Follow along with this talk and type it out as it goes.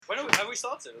Have we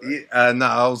started? No,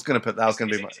 I was going to put that. Was going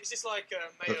to be my. It's just like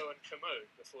Mayo and Commode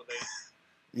before they.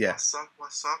 Yeah.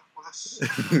 What's up?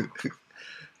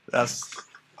 That's.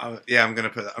 Yeah, I'm going to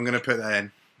put that. I'm going to put that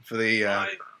in for the.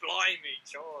 Blimey,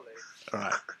 Charlie. All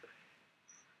right.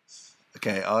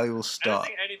 Okay, I will start. I don't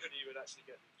think anybody would actually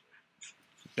get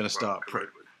them.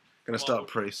 Going to start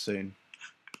pretty soon.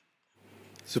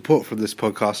 Support for this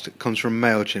podcast comes from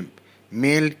MailChimp.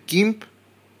 MailChimp?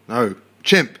 No,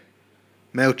 Chimp.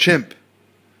 MailChimp.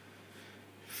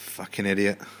 Fucking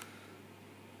idiot.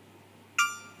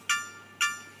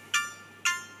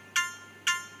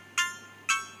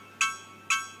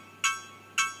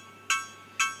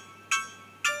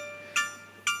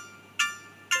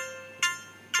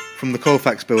 From the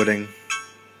Colfax building,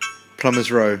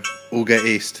 Plumbers Row, Aldgate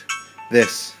East,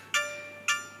 this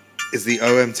is the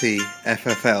OMT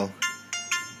FFL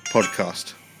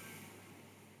podcast.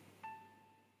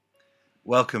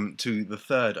 Welcome to the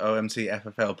third OMT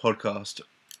FFL podcast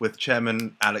with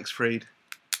Chairman Alex Freed.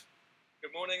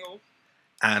 Good morning, all.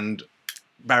 And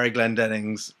Barry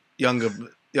Glendenning's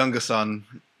younger son,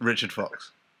 Richard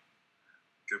Fox.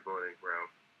 Good morning,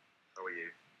 Ralph. How are you?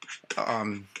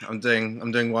 I'm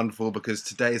doing wonderful because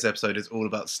today's episode is all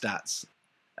about stats.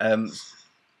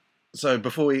 So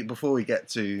before we get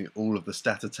to all of the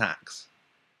stat attacks,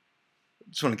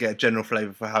 just want to get a general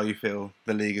flavour for how you feel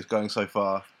the league is going so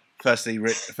far. Firstly,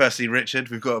 Richard,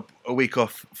 we've got a week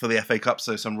off for the FA Cup,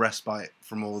 so some respite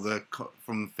from all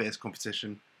from fierce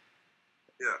competition.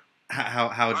 Yeah.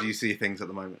 How do you see things at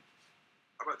the moment?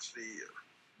 I'm actually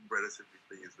relatively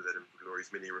pleased with Edinburgh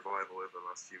Glory's mini revival over the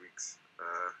last few weeks.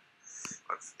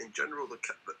 In general, the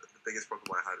biggest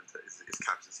problem I had is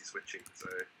captaincy switching. So,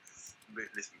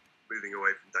 moving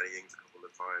away from Danny Ings a couple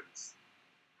of times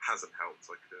hasn't helped.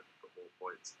 So I could have got more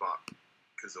points, but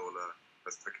Cazorla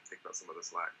has taken up some of the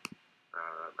slack.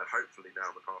 And hopefully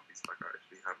now McCarthy's back, I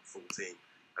actually have a full team.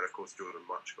 And of course, Jordan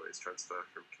Much got his transfer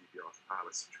from QPR to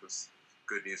Palace, which was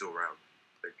good news all round.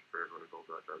 Thank you for everyone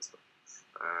involved in that transfer.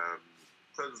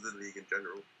 In terms of the league in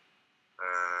general,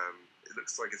 it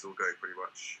looks like it's all going pretty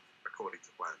much according to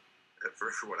plan. For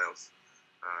everyone else,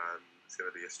 it's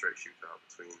going to be a straight shootout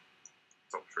between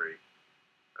top three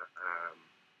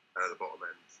and at the bottom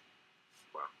end.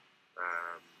 Wow.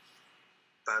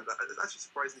 And it's actually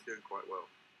surprisingly doing quite well,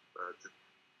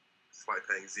 despite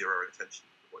paying zero attention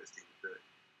to what his team is doing.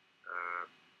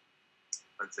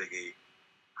 Antigui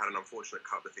had an unfortunate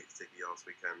cut defeat to Tiggy last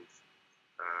weekend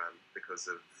because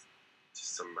of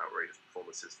just some outrageous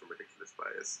performances from ridiculous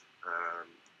players,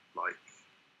 like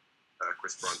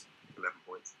Chris Brunt, 11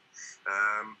 points.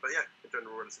 But yeah, in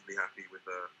general, relatively happy with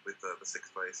the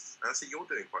sixth place. And I see you're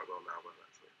doing quite well now,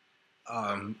 actually.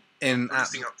 Up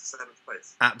to seventh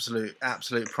place.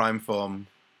 Absolute prime form.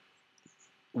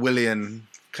 Willian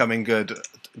coming good.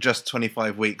 Just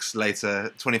 25 weeks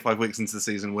later, 25 weeks into the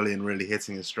season, Willian really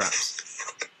hitting his straps.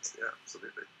 Yeah,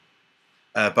 absolutely.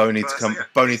 Boney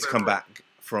to come back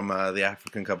from the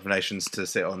African Cup of Nations to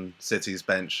sit on City's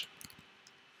bench.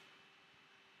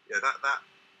 Yeah, that. I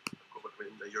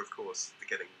mean, you're of course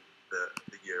beginning the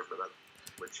year of the medal,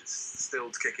 which is still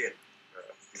to kick in.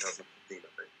 2015, I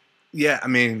think. Yeah, I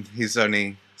mean, he's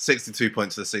only 62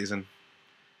 points this season.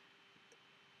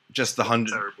 Just the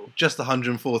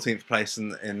 114th place in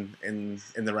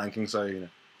the ranking. So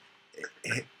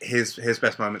his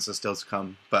best moments are still to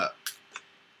come. But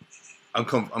I'm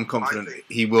confident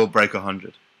he will break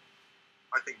 100.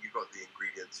 I think you've got the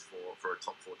ingredients for a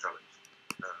top four challenge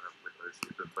with those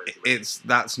players.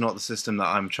 That's not the system that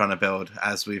I'm trying to build.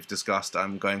 As we've discussed,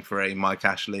 I'm going for a Mike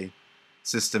Ashley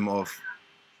system of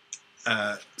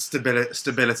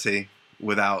stability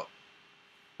without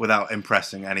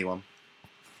impressing anyone.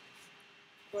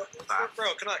 Bro,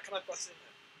 can I butt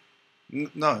in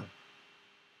there? No.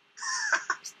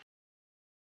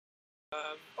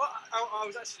 I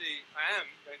am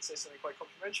going to say something quite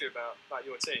complimentary about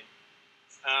your team.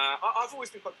 I've always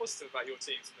been quite positive about your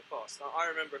teams in the past. I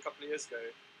remember a couple of years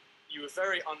ago, you were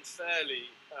very unfairly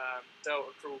dealt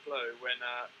a cruel blow when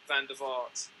Van der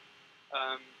Vaart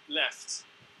left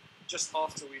just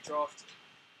after we drafted.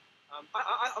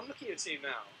 I'm looking at your team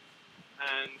now,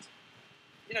 and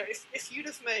if you'd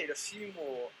have made a few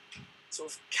more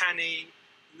sort of canny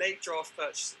late draft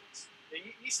purchases,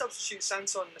 you substitute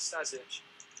Sanson, Nastasic,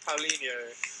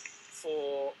 Paulinho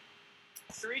for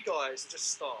three guys that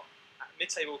just start at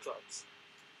mid-table clubs,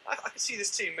 I could see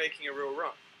this team making a real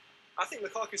run. I think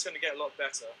Lukaku's going to get a lot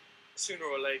better sooner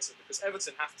or later because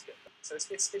Everton have to get better. So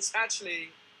it's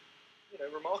actually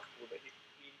remarkable that he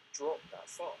dropped that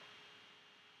far.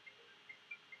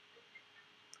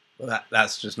 Well,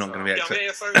 that's just not going to be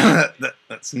acceptable.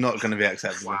 That's not going to be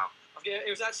acceptable. Wow. I Yeah, it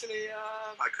was actually.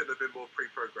 I couldn't have been more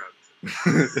pre-programmed.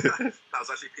 That was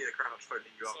actually Peter Crouch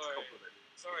phoning you up to compliment you.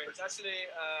 Sorry, it's actually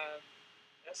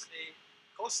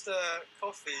Costa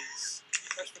Coffee's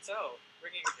Fresh Patel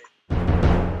ringing me.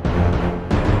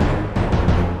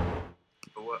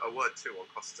 A word too on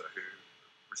Costa, who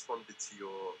responded to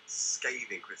your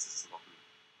scathing criticism of him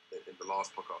in the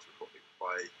last podcast recording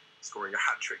by scoring a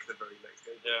hat trick the very next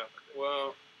game. Yeah,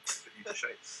 well, put you to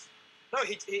shame. No,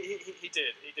 he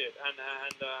did, and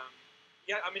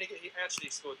yeah, I mean, he actually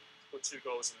scored 2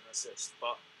 goals and an assist,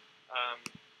 but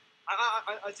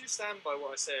I do stand by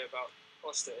what I say about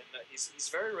Costa in that he's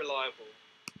very reliable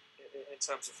in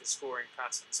terms of his scoring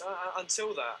patterns.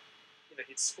 Until that,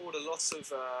 he'd scored a lot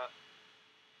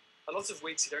of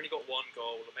weeks he'd only got 1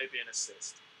 goal or maybe an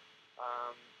assist,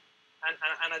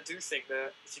 and I do think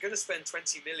that if you're going to spend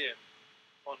 20 million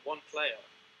on one player,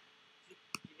 you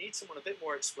need someone a bit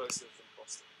more explosive than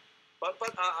Costa. But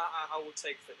I will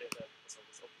take the hit there because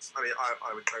obviously. I mean,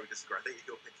 I would disagree. I think if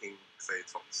you're picking, say,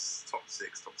 top 6, top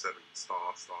 7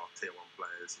 star tier 1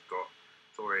 players, you've got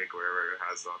Torre, Aguero,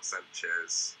 Hazard,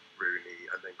 Sanchez, Rooney,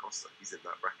 and then Costa. He's in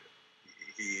that bracket.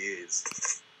 He is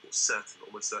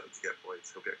almost certain to get points.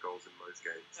 He'll get goals in most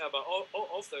games. Yeah, but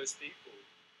of those people,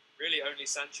 really only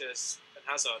Sanchez and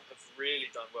Hazard have really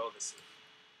done well this year.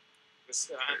 Because,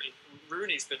 I mean,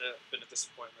 Rooney's been a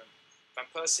disappointment. Van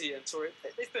Persie and Torre,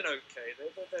 they've been okay.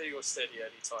 They're your steady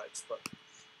Eddie types, but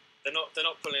they're not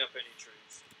pulling up any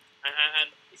trees.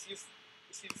 And if you've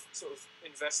sort of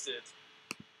invested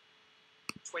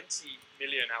 20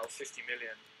 million out of 50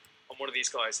 million on one of these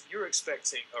guys, you're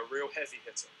expecting a real heavy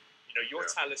hitter. Your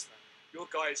talisman, your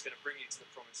guy is going to bring you to the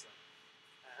promised land.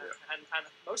 And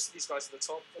most of these guys at the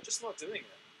top, they're just not doing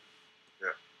it.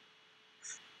 Yeah.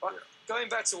 But going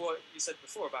back to what you said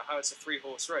before about how it's a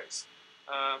 3-horse race,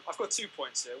 I've got 2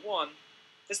 points here. One,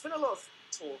 there's been a lot of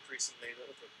talk recently.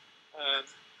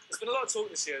 There's been a lot of talk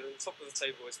this year that the top of the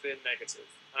table has been negative.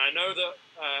 And I know that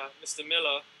Mr.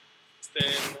 Miller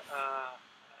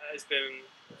has been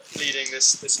leading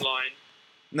this line.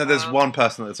 No, there's one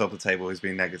person at the top of the table who's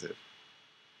been negative.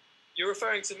 You're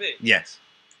referring to me? Yes.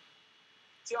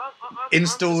 See, I'm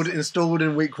installed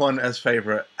in week 1 as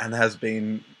favourite and has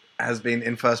been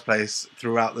in first place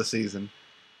throughout the season.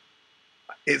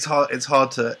 It's hard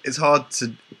to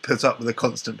put up with a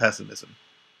constant pessimism.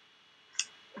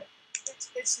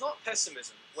 It's not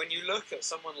pessimism when you look at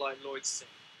someone like Lloyd's team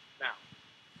now.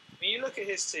 When you look at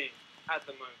his team at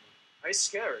the moment, it's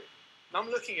scary. And I'm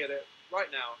looking at it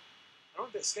right now, and I'm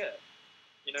a bit scared.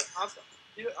 I've got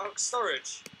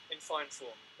Sturridge in fine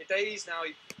form. Hiday's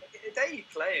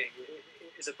playing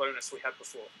is a bonus we had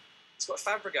before. He's got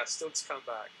Fabregas still to come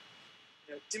back.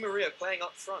 Di Maria playing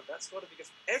up front, that's got to be good.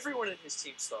 Everyone in his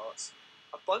team starts.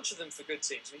 A bunch of them for good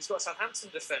teams. He's got a Southampton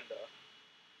defender.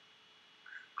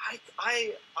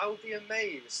 I will be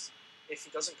amazed if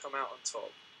he doesn't come out on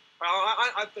top.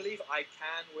 I believe I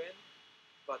can win,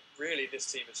 but really this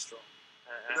team is strong.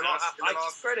 I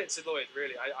give credit to Lloyd,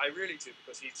 really. I really do,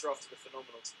 because he drafted a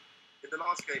phenomenal team. In the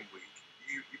last game week,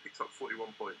 you picked up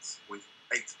 41 points with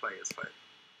 8 players playing.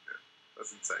 Yeah,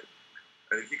 that's insane.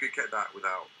 And if you could get that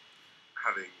without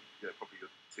having probably your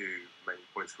 2 main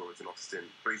point scorers in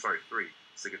three,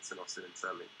 Sigurdsson, Austin and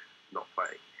Sterling not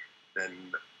playing,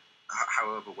 then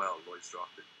however well Lloyd's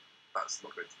drafted, that's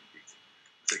not going to be beaten.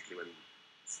 Particularly when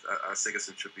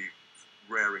Sigurdsson should be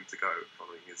raring to go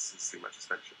following his 3-match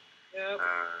suspension. Yeah,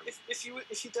 if you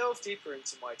delve deeper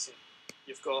into my team,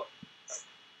 you've got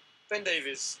Ben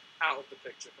Davies out of the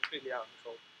picture, completely out in the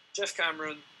cold. Jeff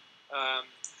Cameron,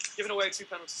 given away 2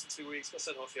 penalties in 2 weeks, got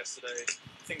sent off yesterday.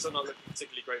 Things are not looking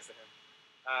particularly great for him.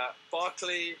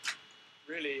 Barkley,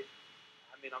 really,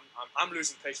 I mean, I'm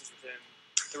losing patience with him.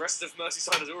 The rest of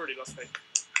Merseyside has already lost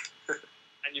patience with him.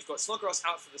 And you've got Snodgrass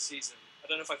out for the season. I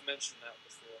don't know if I've mentioned that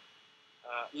before.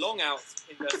 Long out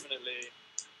indefinitely.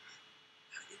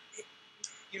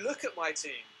 You look at my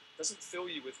team, it doesn't fill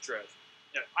you with dread.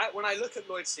 When I look at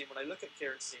Lloyd's team, when I look at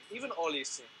Kieran's team, even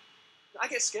Ollie's team, I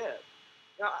get scared.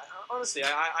 Honestly,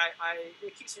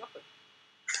 it keeps me up at night.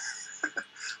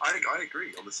 I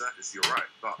agree. On the surface, you're right,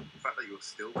 but the fact that you're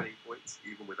still winning points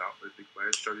even without those big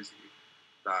players shows you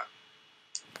that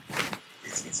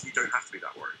you don't have to be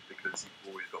that worried, because you've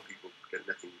always got people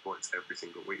netting you points every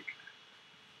single week.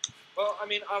 Well, I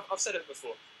mean, I've said it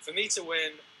before. For me to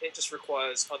win, it just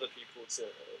requires other people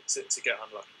to get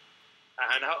unlucky,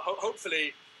 and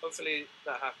hopefully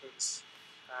that happens.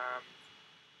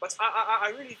 But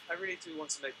I really do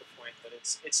want to make the point that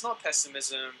it's not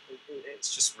pessimism;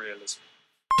 it's just realism.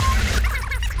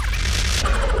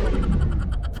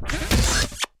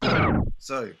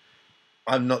 So,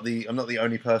 I'm not the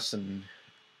only person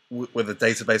with a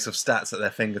database of stats at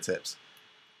their fingertips.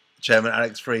 Chairman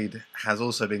Alex Freed has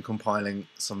also been compiling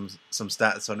some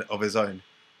stats of his own.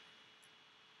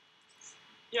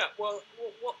 Yeah, well,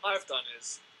 what I've done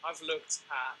is I've looked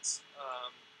at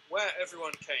where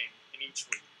everyone came in each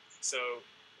week. So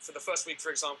for the first week, for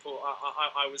example,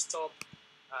 I was top,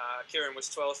 Kieran was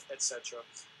 12th, etc.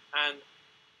 And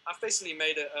I've basically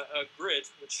made a grid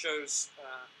which shows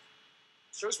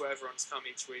where everyone's come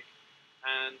each week.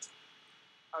 And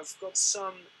I've got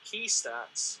some key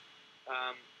stats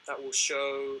that will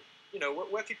show,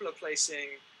 where people are placing,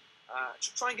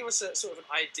 try and give us a sort of an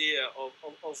idea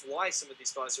of why some of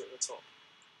these guys are at the top.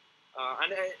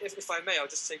 And if I may, I'll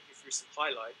just take you through some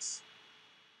highlights.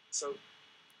 So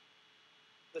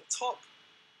the top,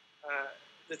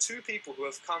 the two people who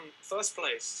have come first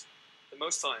place the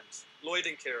most times, Lloyd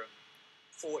and Kieran,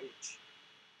 4 each.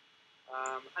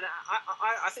 And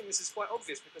I think this is quite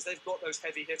obvious because they've got those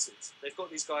heavy hitters. They've got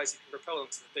these guys who can propel them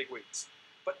to the big weeks.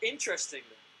 But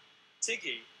interestingly,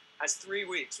 Tiggy has 3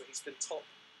 weeks where he's been top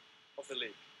of the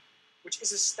league, which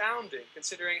is astounding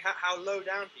considering how low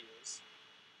down he is.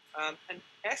 And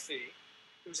Effie,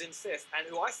 who's in 5th, and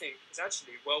who I think is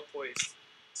actually well poised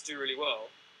to do really well,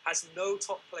 has no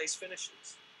top place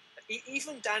finishes.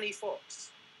 Even Danny Fox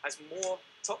has more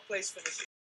top place finishes.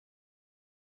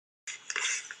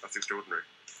 That's extraordinary.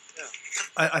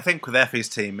 Yeah. I think with Effie's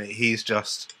team, he's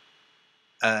just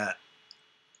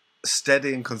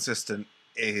steady and consistent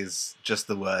is just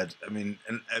the word. I mean,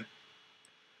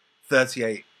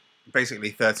 38,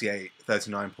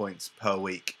 39 points per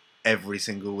week, every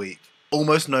single week.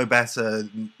 Almost no better,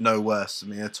 no worse. I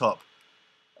mean, a top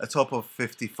of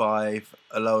 55,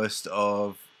 a lowest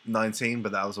of 19,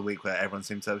 but that was a week where everyone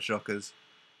seemed to have shockers.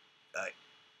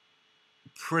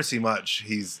 Pretty much,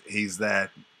 he's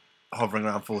there, hovering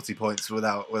around 40 points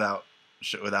without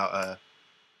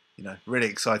really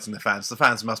exciting the fans. The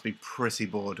fans must be pretty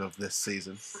bored of this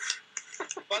season.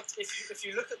 But if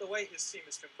you look at the way his team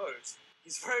is composed,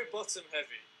 he's very bottom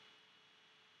heavy.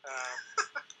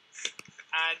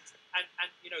 And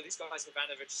these guys,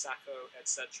 Ivanovic, Sacco,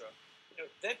 etc.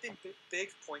 They've been big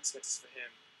points getters for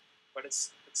him, but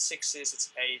it's 6s,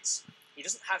 it's 8s. He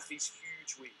doesn't have these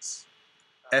huge weeks.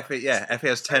 Effie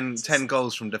has 10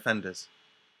 goals from defenders.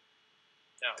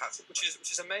 Yeah, which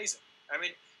is amazing. I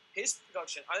mean, his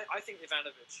production. I think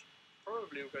Ivanovic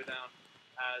probably will go down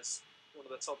as one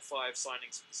of the top 5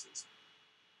 signings of the season.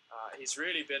 He's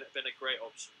really been a great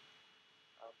option.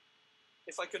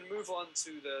 If I can move on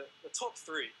to the top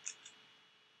 3.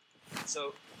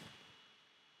 So,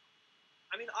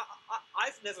 I mean,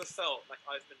 I've never felt like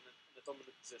I've been in a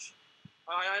dominant position.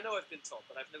 I know I've been top,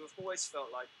 but I've never always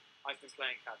felt like I've been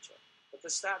playing catch-up. But the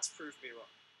stats prove me wrong.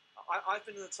 I've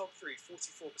been in the top 3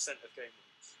 44% of game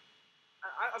weeks.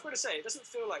 I've got to say, it doesn't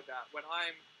feel like that when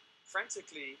I'm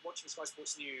frantically watching Sky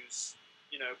Sports News,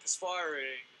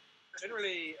 perspiring,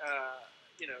 generally,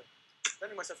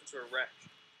 turning myself into a wreck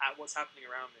at what's happening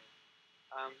around me.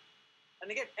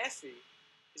 And again, Effie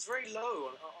is very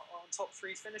low on top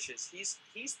 3 finishes.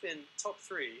 He's been top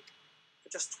 3 for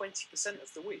just 20%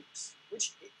 of the weeks,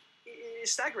 which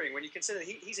is staggering when you consider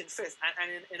he's in 5th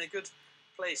and in a good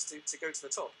place to go to the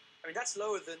top. I mean, that's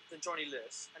lower than Johnny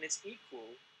Liss, and it's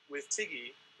equal with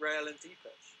Tiggy, Rael, and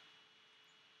Deepesh.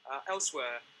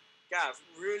 Elsewhere, Gav,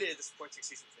 really a disappointing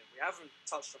season for him. We haven't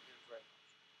touched on him very much.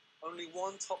 Only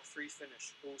 1 top 3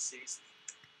 finish all season.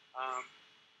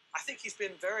 I think he's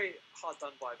been very hard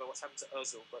done by what's happened to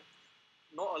Ozil, but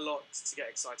not a lot to get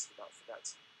excited about for that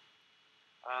team.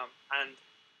 And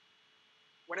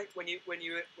when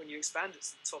you expand it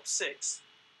to the top 6,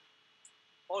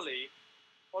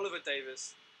 Oliver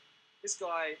Davis, this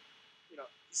guy, he's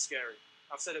scary.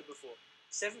 I've said it before.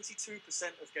 72%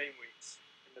 of game weeks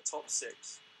in the top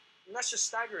 6. And that's just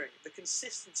staggering, the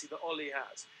consistency that Ollie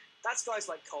has. That's guys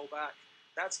like Kolbach.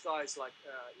 That's guys like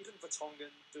even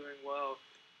Vertonghen doing well.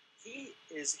 He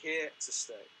is here to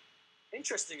stay.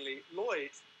 Interestingly,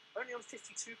 Lloyd only on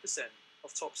 52%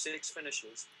 of top 6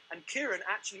 finishes, and Kieran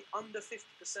actually under 50%.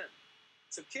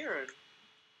 So Kieran,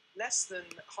 less than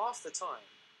half the time,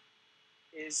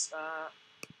 is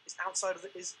outside of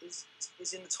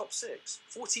is in the top 6.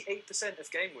 48% of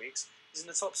game weeks is in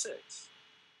the top 6.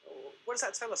 What does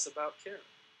that tell us about Kieran?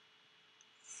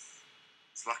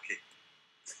 It's lucky.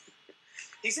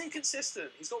 He's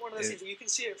inconsistent. He's got one of those things. You can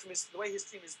see it from the way his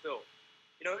team is built.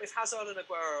 If Hazard and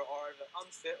Aguero are either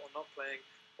unfit or not playing,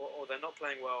 or they're not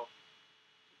playing well,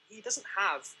 he doesn't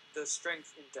have the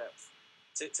strength in depth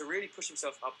to really push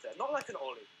himself up there. Not like an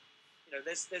Ollie.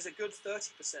 There's a good 20%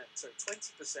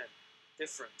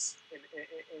 difference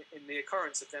in the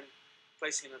occurrence of them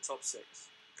placing in the top 6.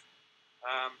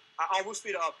 I will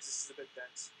speed it up because this is a bit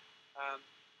dense.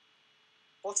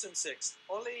 Bottom six,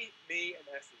 Ollie, me, and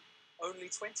Effie, only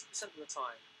 20% of the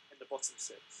time in the bottom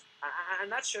six.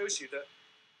 And that shows you that,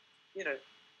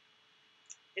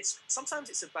 sometimes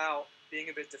it's about being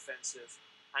a bit defensive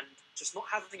and just not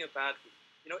having a bad week.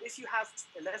 If you have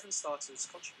 11 starters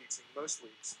contributing most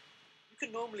weeks, you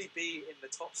can normally be in the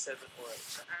top 7 or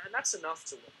 8, and that's enough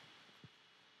to win.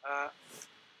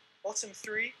 Bottom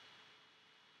 3,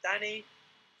 Danny,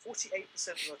 48%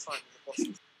 of the time in the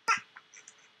bottom.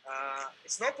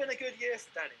 It's not been a good year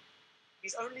for Danny.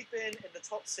 He's only been in the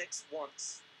top 6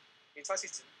 once the entire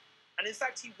season, and in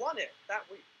fact, he won it that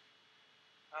week.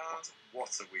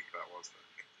 What a week that was, though.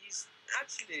 He's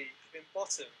actually been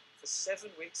bottom for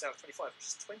 7 weeks out of 25, which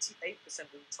is 28%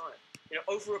 of the time.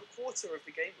 Over a quarter of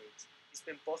the game weeks, he's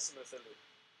been bottom of the league.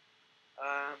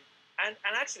 And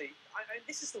actually, I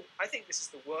think this is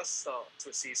the worst start to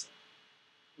a season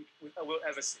we'll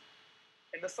ever see.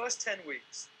 In the first 10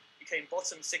 weeks, he came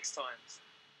bottom 6 times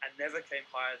and never came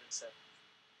higher than 7.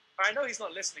 I know he's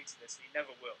not listening to this, and he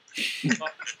never will.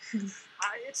 But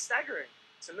it's staggering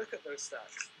to look at those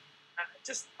stats.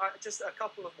 Just a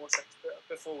couple of more seconds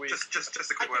before we. Just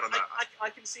a quick word on that. I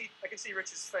can see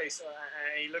Rich's face,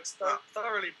 and he looks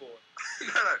thoroughly bored.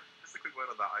 No, just a quick word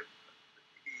on that.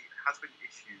 He has been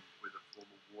issued with a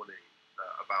formal warning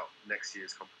about next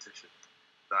year's competition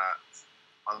that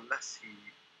unless he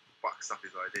bucks up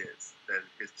his ideas, then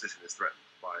his position is threatened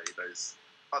by those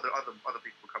other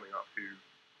people coming up who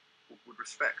would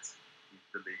respect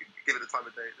the league and give it the time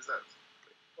of day it deserves.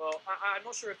 Well, I'm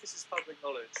not sure if this is public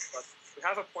knowledge, but we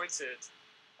have appointed,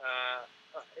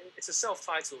 it's a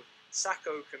self-titled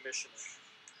Sacco Commissioner.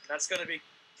 And that's going to be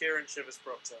Kieran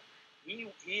Shivers-Proctor.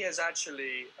 He is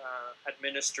actually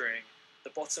administering the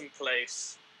bottom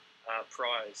place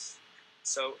prize.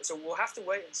 So we'll have to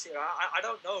wait and see. I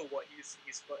don't know what he's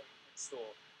got in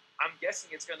store. I'm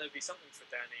guessing it's going to be something for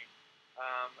Danny.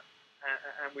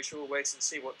 And we shall wait and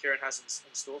see what Kieran has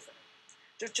in store for him.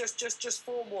 Just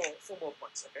four more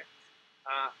points, okay?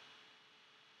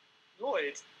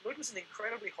 Lloyd was an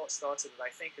incredibly hot starter that I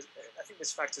think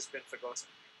this fact has been forgotten.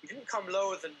 He didn't come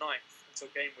lower than 9th until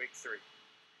game week 3.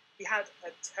 He had a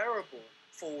terrible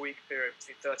 4-week period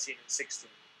between 13 and 16,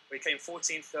 where he came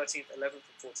 14th, 13th, 11th,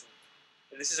 and 14th.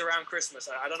 And this is around Christmas.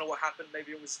 I don't know what happened.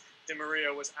 Maybe it was Di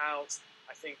Maria was out.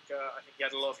 I think he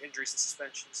had a lot of injuries and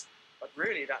suspensions. But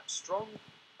really, that strong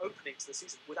opening to the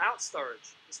season without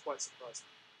Sturridge is quite surprising.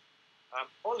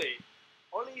 Ollie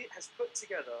has put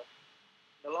together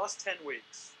in the last 10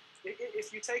 weeks,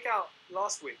 if you take out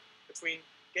last week, between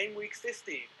game week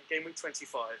 15 and game week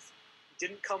 25, he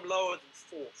didn't come lower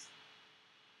than 4th,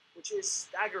 which is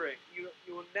staggering. You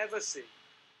will never see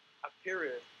a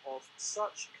period of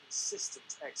such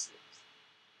consistent excellence.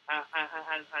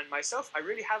 And myself, I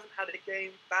really haven't had a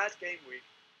bad game week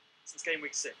since game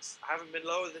week 6. I haven't been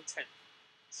lower than 10th.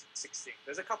 16.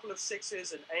 There's a couple of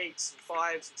 6s and 8s and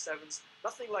 5s and 7s.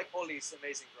 Nothing like Ollie's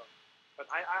amazing run. But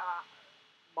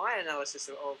my analysis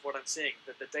of what I'm seeing,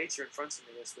 the data in front of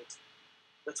me, is that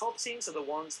the top teams are the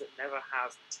ones that never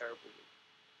have a terrible week.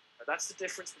 Now, that's the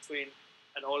difference between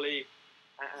an Ollie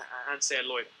and say a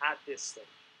Lloyd at this stage.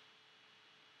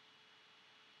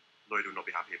 Lloyd will not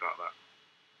be happy about that.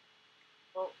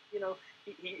 Well, he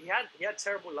had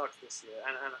terrible luck this year,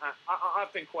 and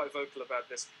I've been quite vocal about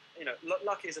this.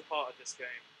 Luck is a part of this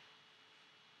game.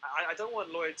 I don't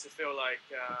want Lloyd to feel like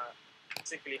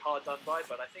particularly hard done by,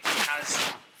 but I think he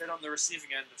has been on the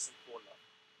receiving end of some poor luck.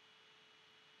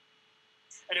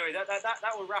 Anyway,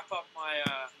 that will wrap up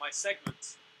my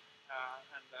segment.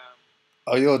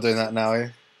 Oh, you're doing that now,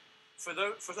 eh? For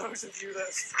those of you that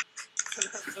are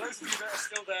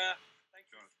still there, thank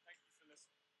you for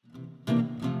listening.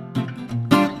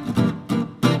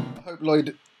 I hope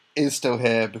Lloyd is still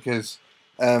here because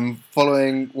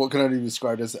following what can only be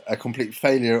described as a complete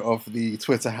failure of the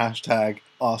Twitter hashtag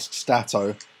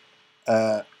AskStato,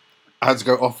 I had to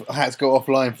go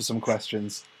offline for some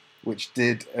questions, which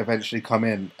did eventually come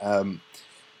in. The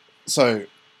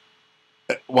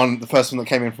first one that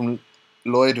came in from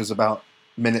Lloyd was about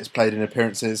minutes played in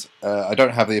appearances. I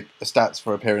don't have the stats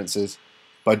for appearances,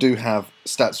 but I do have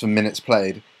stats for minutes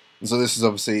played, and so this is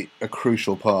obviously a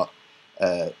crucial part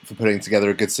for putting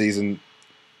together a good season.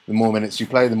 The more minutes you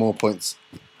play, the more points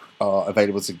are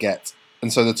available to get.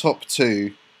 And so the top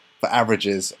 2 for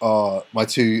averages are my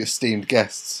 2 esteemed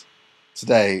guests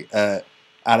today.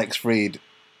 Alex Freed,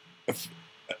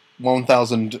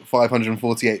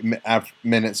 1,548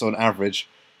 minutes on average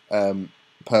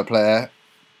per player.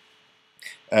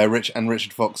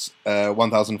 Richard Fox,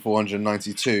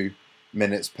 1,492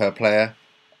 minutes per player.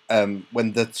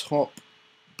 When the top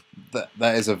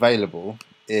that is available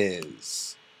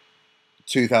is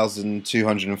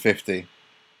 2,250.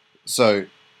 So,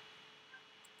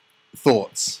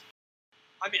 thoughts?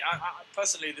 I mean, I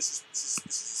personally, this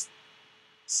is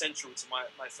central to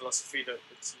my philosophy that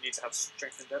you need to have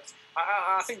strength and depth.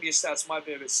 I think these stats might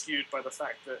be a bit skewed by the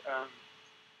fact that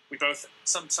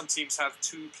some teams have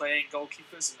two playing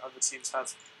goalkeepers and other teams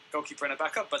have goalkeeper and a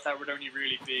backup, but that would only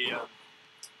really be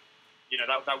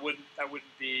that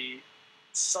wouldn't be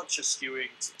such a skewing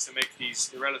to make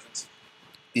these irrelevant.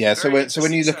 Yeah. So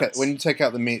when you look at when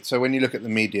you look at the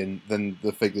median, then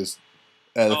the figures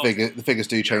the figures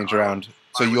do change around.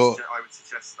 So I would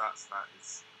suggest that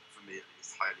is, for me at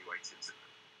least, highly weighted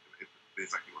with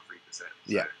exactly what 3%.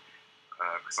 Yeah.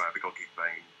 Because I have a goalkeeper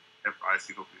playing. I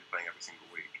see goalkeepers playing every single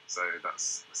week, so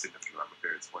that's a significant amount of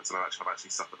appearance points. And I've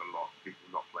actually suffered a lot of people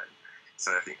not playing.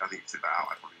 So I think to that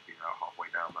out, I'd probably be about halfway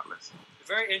down that list.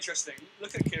 Very interesting.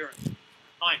 Look at Kieran,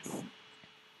 ninth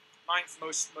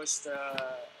most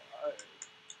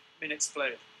minutes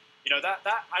played. You know that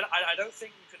I don't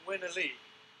think you can win a league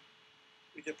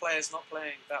with your players not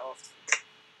playing that often.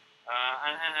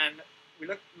 And we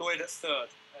look Lloyd at third.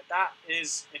 That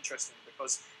is interesting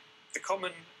because the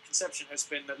common conception has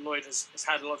been that Lloyd has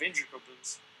had a lot of injury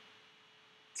problems.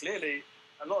 Clearly,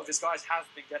 a lot of his guys have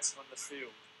been getting on the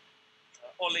field.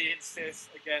 Ollie in fifth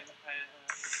again.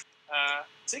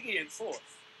 Tiggy in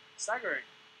fourth. Staggering.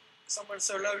 Someone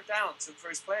so low down for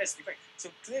his players to be playing. So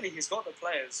clearly he's got the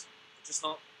players, just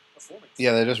not performing.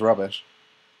 Yeah, they're just rubbish.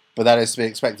 But that is to be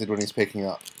expected when he's picking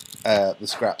up the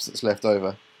scraps that's left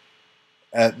over.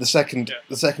 The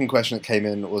second question that came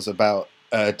in was about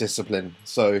discipline.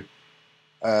 So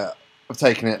I've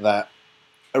taken it that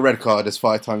a red card is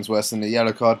 5 times worse than a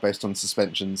yellow card based on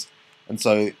suspensions. And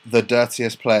so the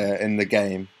dirtiest player in the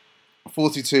game,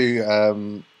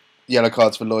 42 yellow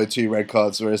cards for Lloyd, 2 red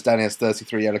cards, whereas Danny has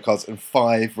 33 yellow cards and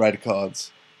 5 red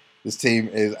cards. This team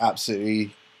is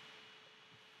absolutely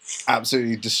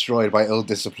destroyed by ill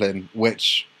discipline,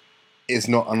 which is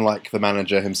not unlike the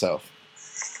manager himself.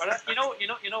 But you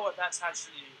know what? That's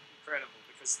actually incredible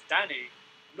because Danny,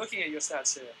 looking at your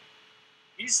stats here,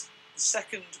 he's the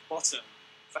second bottom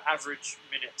for average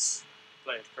minutes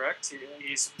played. Correct?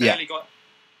 He's barely got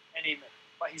any,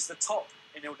 but he's the top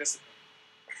in ill discipline.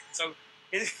 So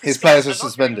his players are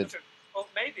suspended. Well,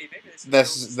 maybe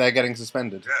they're getting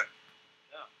suspended.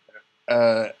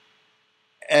 Yeah.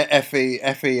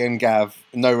 Effie and Gav,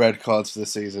 no red cards for the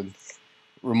season.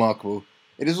 Remarkable.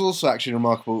 It is also actually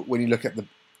remarkable when you look at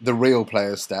the real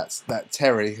players' stats that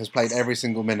Terry has played every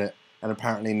single minute and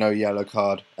apparently no yellow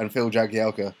card, and Phil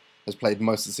Jagielka has played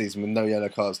most of the season with no yellow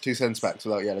cards. 2 centre-backs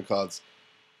without yellow cards.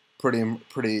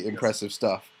 Pretty impressive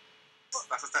stuff.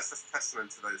 That's a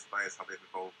testament to those players, how they've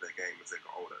evolved their game as they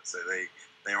got older. So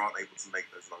they aren't able to make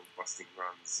those long busting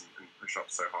runs and push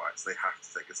up so high. So they have to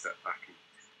take a step back and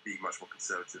be much more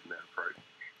conservative in their approach.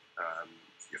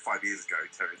 5 years ago,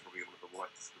 Terry was probably one of the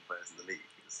worst disciplined players in the league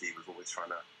because he was always trying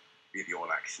to be the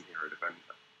all-action hero defender.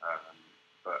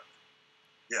 But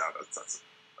yeah,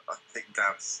 I think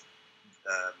Gav's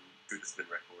good discipline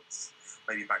records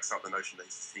maybe backs up the notion that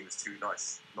his team is too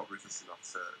nice, not ruthless enough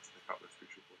to pick up those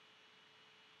crucial points.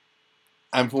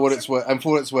 And for what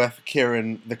it's worth,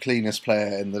 Kieran, the cleanest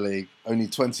player in the league, only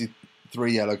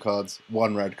 23 yellow cards,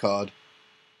 1 red card.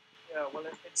 Yeah, well,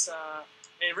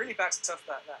 it really backs up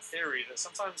that theory that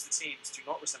sometimes the teams do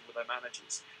not resemble their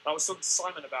managers. And I was talking to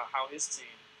Simon about how his team,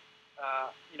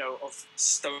 of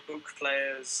Stoke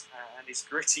players and these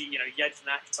gritty,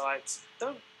 Jednak types,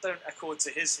 don't accord to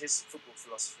his football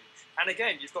philosophy. And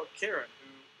again, you've got Kieran,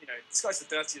 who, this guy's the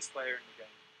dirtiest player in the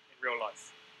game in real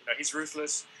life. He's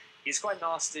ruthless. He's quite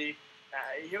nasty.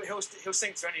 He'll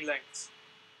sink to any length.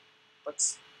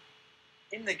 But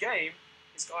in the game,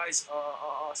 his guys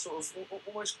are sort of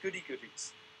almost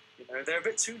goody-goodies. They're a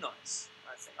bit too nice,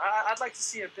 I think. I'd like to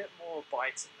see a bit more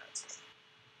bite in that.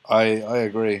 I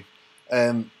agree.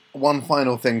 One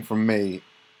final thing from me,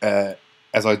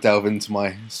 as I delve into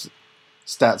my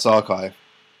stats archive,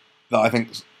 that I think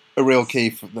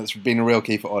that's been a real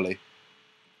key for Ollie.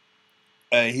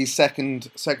 He's second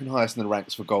highest in the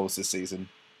ranks for goals this season,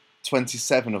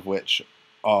 27 of which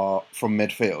are from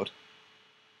midfield.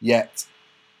 Yet,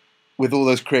 with all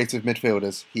those creative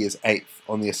midfielders, he is 8th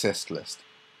on the assist list.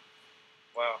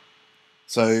 Wow.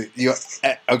 So,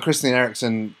 Christian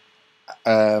Eriksen,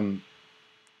 a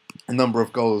number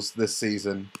of goals this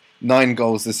season. 9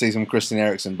 goals this season with Christian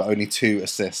Eriksen, but only 2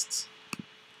 assists.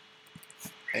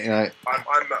 I'm a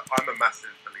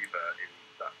massive believer in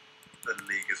that the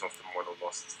league is often won or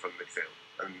lost from midfield,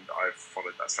 and I've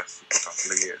followed that strategy for a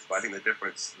couple of years. But I think the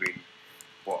difference between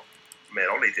what me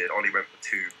and Ollie did. Ollie went for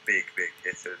two big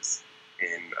hitters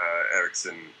in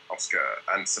Ericsson, Oscar,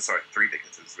 and three big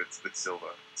hitters with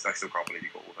Silva. So I still can't believe he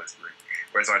got all those three.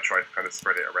 Whereas I tried to kind of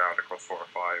spread it around across 4 or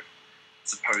 5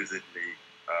 supposedly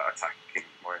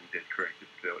attacking-minded creative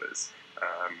midfielders.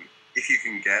 If you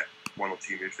can get 1 or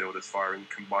 2 midfielders firing,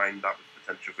 combine that with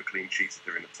potential for clean sheets if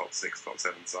they're in the top 6, top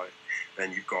 7 side,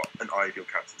 then you've got an ideal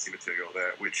captaincy material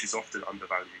there, which is often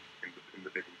undervalued in the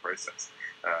bidding process.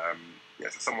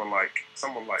 So someone like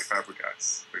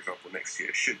Fabregas, for example, next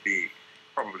year should be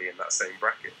probably in that same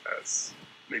bracket as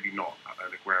maybe not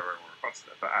an Aguero or a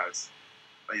Costa, but as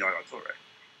a Yaya Toure.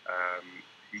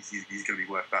 He's going to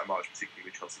be worth that much, particularly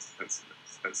with Chelsea's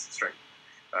defensive strength.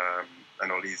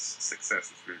 And Ollie's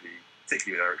success was really,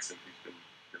 particularly with Ericsson, who's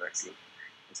been excellent.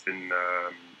 It's been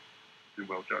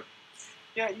well judged.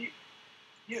 Yeah,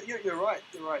 you're right.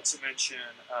 You're right to mention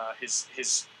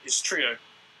his trio.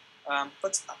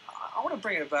 But I want to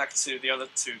bring it back to the other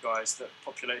 2 guys that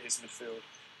populate his midfield,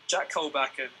 Jack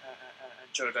Colback and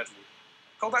Joe Ledley.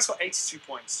 Colback's got 82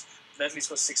 points. Ledley's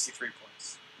got 63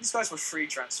 points. These guys were free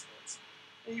transfers.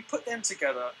 And you put them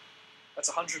together, that's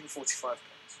 145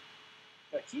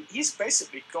 points. He's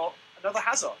basically got another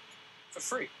Hazard for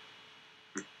free.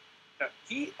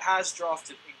 He has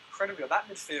drafted incredibly well. That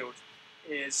midfield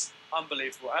is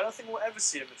unbelievable. I don't think we'll ever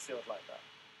see a midfield like that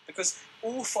because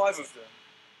all 5 of them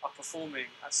are performing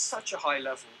at such a high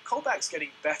level. Colback's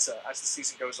getting better as the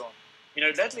season goes on.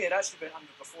 Ledley had actually been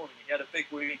underperforming. He had a big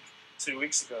week 2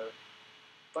 weeks ago.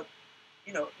 But,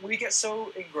 we get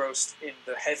so engrossed in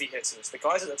the heavy hitters, the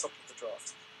guys at the top of the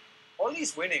draft.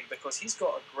 Ollie's winning because he's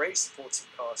got a great supporting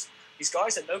cast. These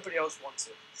guys that nobody else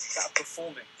wanted, that are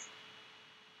performing.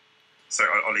 So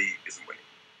Ollie isn't winning.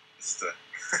 Just to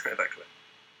make that clear.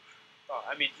 Oh,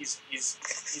 I mean, he's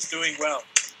doing well.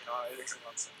 It's what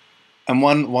I'm saying. And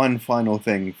one final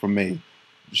thing from me,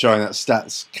 showing that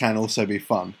stats can also be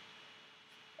fun.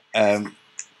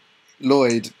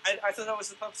 Lloyd. I thought that was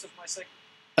the purpose of my segment.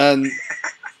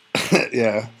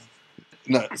 Yeah.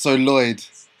 No. So Lloyd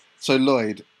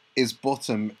is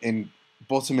bottom in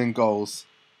goals,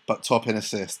 but top in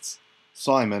assists.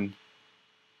 Simon,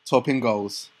 top in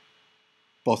goals,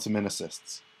 bottom in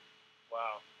assists.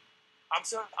 Wow. I'm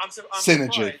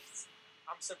Synergy.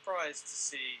 I'm surprised to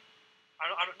see.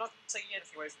 I'm not taking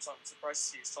anything away from Simon. I'm surprised to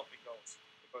see his top in goals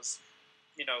because,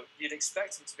 you'd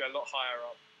expect him to be a lot higher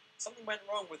up. Something went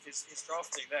wrong with his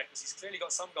drafting there because he's clearly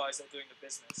got some guys that are doing the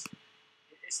business.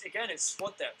 It's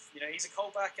squad depth. He's a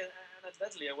Colback and a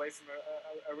Ledley away from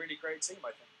a really great team,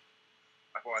 I think.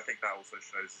 Well, I think that also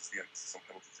shows is the emphasis on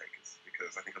penalty takers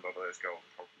because I think a lot of those goals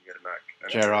come from Jedinak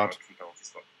and Gerrard from penalty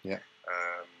spot. Yeah.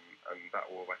 And that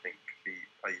will, I think,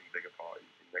 play a bigger part in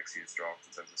next year's draft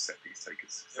in terms of set piece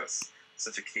takers. Yeah. That's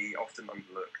such a key, often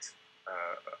overlooked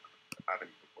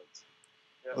avenue for points.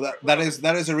 Yeah. Well,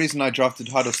 that is a reason I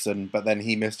drafted Huddleston, but then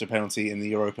he missed a penalty in the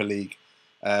Europa League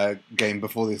game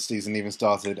before the season even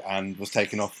started and was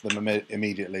taken off them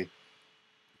immediately.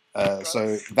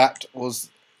 So that was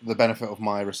the benefit of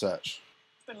my research.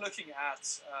 I've been looking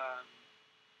at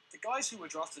the guys who were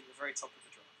drafted at the very top of the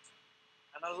draft,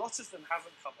 and a lot of them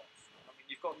haven't come off. I mean,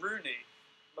 you've got Rooney,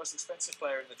 most expensive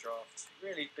player in the draft,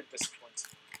 really been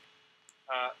disappointing.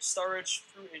 Sturridge,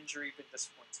 through injury, been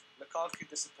disappointing. Lukaku,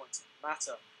 disappointing.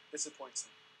 Mata,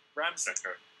 disappointing. Ramsey,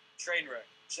 train wreck.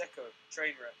 Dzeko,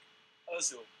 train wreck.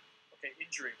 Ozil, okay,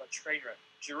 injury, but train wreck.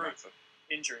 Giroud,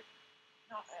 injury.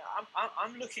 No,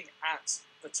 I'm looking at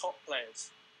the top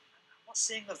players. I'm not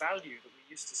seeing the value that we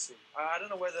used to see. I don't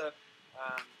know whether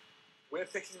we're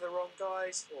picking the wrong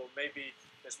guys or maybe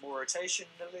there's more rotation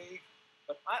in the league.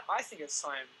 But I think it's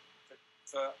time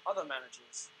for other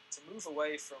managers to move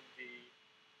away from the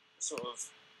sort of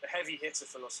the heavy hitter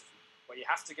philosophy, where you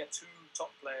have to get 2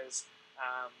 top players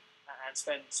and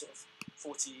spend sort of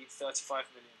 40, 35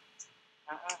 million.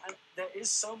 And there is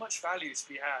so much value to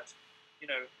be had,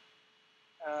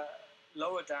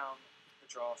 lower down the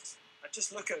draft. And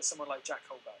just look at someone like Jack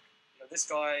Colback. This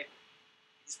guy,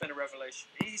 he's been a revelation.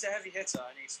 He's a heavy hitter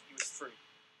and he was free.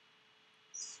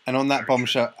 And on that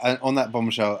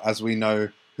bombshell, as we know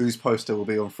whose poster will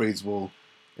be on Freed's wall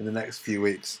in the next few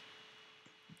weeks,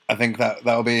 I think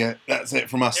that'll be it. That's it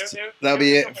from us. That'll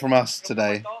be it from us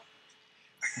today.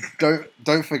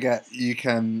 Don't forget you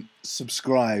can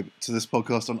subscribe to this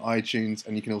podcast on iTunes,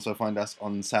 and you can also find us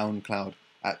on SoundCloud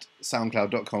at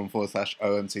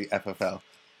soundcloud.com/OMTFFL.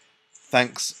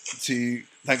 Thanks to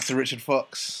Richard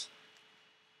Fox.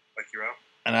 Thank you, Al.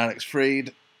 And Alex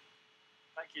Freed.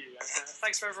 Thank you. And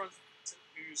thanks for everyone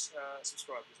who's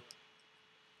subscribed as well.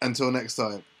 Until next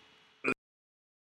time.